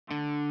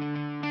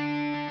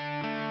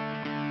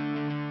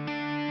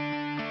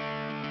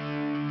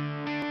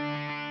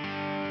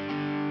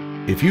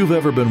If you've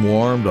ever been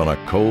warmed on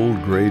a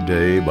cold, gray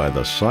day by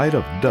the sight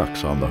of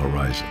ducks on the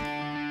horizon,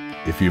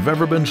 if you've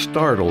ever been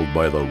startled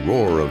by the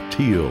roar of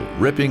teal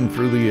ripping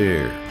through the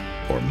air,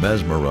 or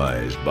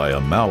mesmerized by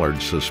a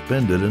mallard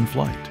suspended in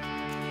flight,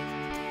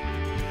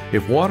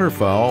 if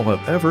waterfowl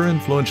have ever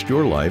influenced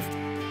your life,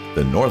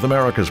 then North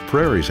America's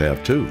prairies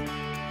have too.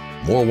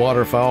 More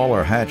waterfowl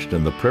are hatched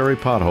in the Prairie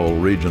Pothole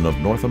region of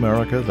North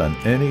America than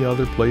any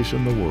other place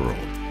in the world,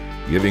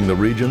 giving the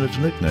region its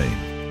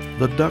nickname,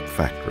 the Duck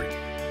Factory.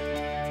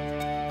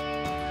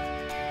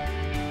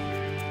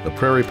 The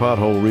Prairie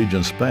Pothole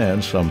region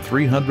spans some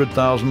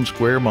 300,000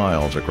 square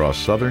miles across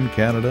southern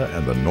Canada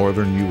and the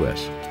northern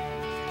U.S.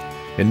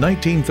 In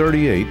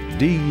 1938,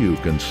 DU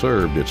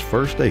conserved its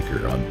first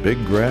acre on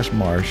Big Grass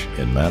Marsh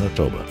in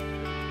Manitoba.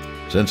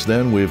 Since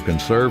then, we've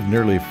conserved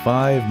nearly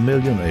 5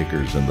 million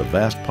acres in the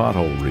vast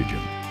pothole region.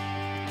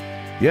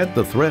 Yet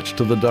the threats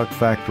to the duck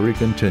factory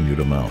continue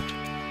to mount.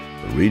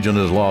 The region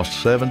has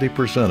lost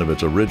 70% of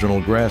its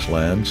original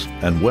grasslands,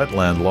 and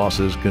wetland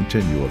losses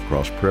continue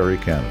across Prairie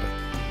Canada.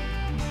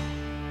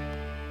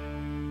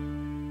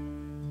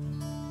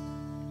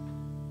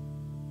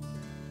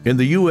 In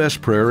the U.S.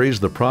 prairies,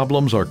 the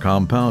problems are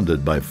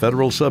compounded by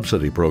federal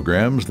subsidy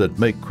programs that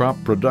make crop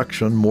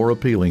production more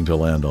appealing to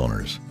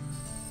landowners.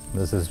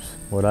 This is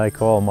what I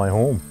call my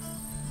home,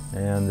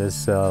 and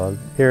this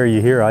area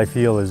here I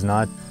feel is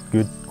not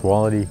good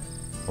quality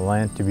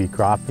land to be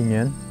cropping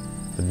in.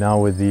 But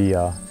now with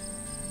the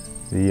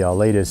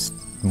latest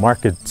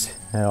market,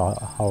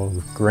 how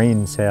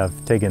grains have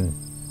taken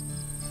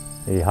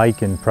a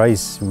hike in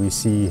price, we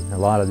see a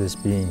lot of this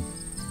being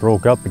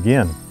broke up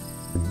again.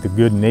 The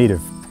good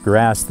native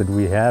grass that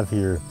we have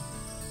here,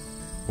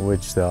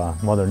 which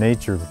Mother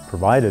Nature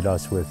provided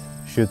us with,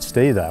 should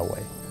stay that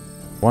way.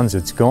 Once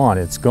it's gone,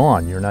 it's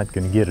gone. You're not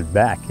going to get it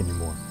back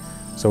anymore.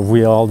 So if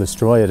we all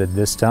destroy it at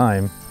this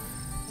time,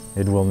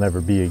 it will never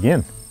be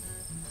again.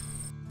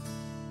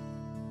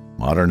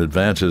 Modern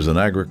advances in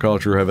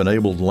agriculture have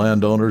enabled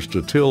landowners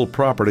to till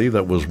property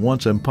that was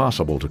once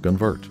impossible to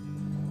convert.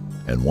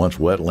 And once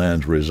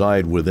wetlands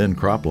reside within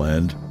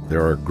cropland,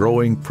 there are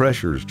growing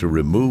pressures to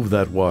remove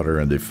that water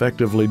and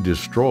effectively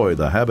destroy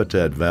the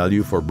habitat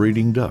value for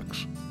breeding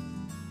ducks.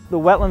 The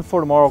Wetlands for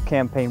Tomorrow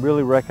campaign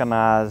really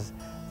recognized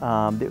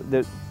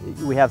that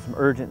we have some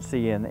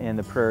urgency in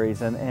the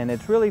prairies, and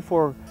it's really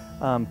for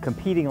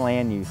competing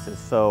land uses.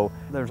 So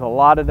there's a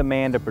lot of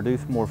demand to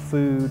produce more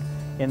food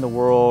in the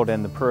world,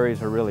 and the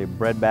prairies are really a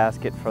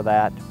breadbasket for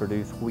that, to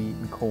produce wheat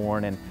and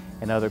corn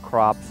and other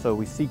crops. So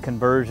we see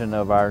conversion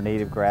of our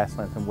native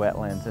grasslands and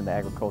wetlands into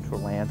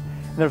agricultural lands.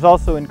 And there's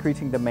also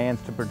increasing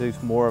demands to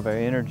produce more of our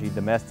energy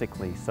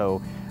domestically.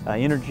 So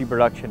energy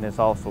production is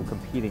also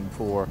competing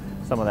for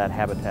some of that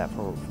habitat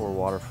for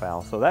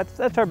waterfowl. So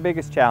that's our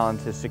biggest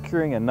challenge, is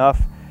securing enough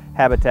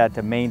habitat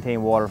to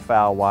maintain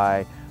waterfowl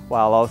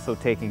while also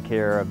taking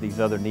care of these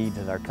other needs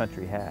that our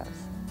country has.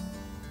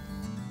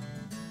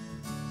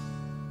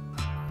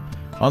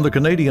 On the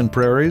Canadian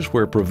prairies,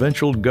 where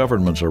provincial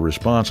governments are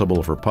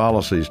responsible for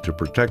policies to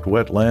protect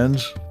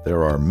wetlands,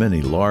 there are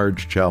many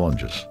large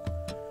challenges.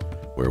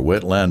 Where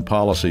wetland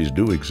policies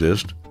do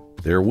exist,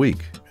 they're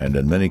weak and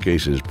in many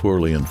cases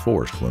poorly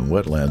enforced when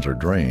wetlands are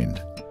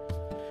drained.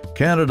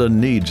 Canada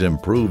needs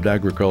improved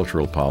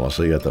agricultural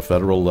policy at the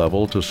federal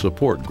level to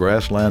support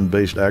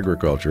grassland-based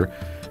agriculture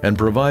and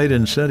provide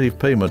incentive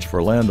payments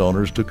for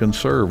landowners to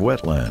conserve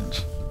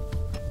wetlands.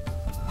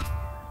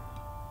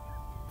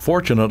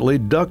 Fortunately,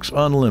 Ducks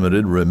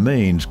Unlimited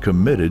remains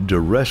committed to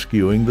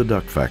rescuing the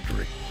duck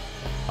factory.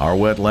 Our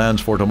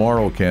Wetlands for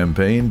Tomorrow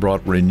campaign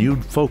brought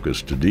renewed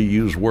focus to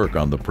DU's work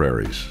on the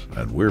prairies,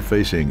 and we're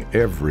facing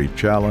every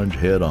challenge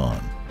head on.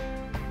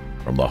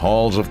 From the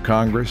halls of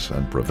Congress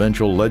and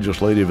provincial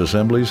legislative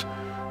assemblies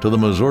to the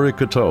Missouri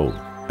Coteau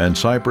and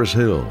Cypress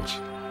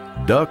Hills,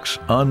 Ducks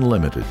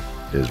Unlimited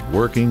is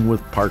working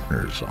with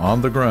partners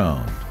on the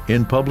ground,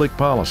 in public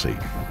policy,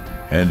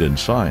 and in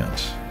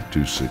science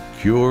to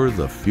secure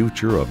the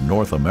future of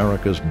North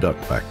America's duck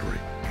factory.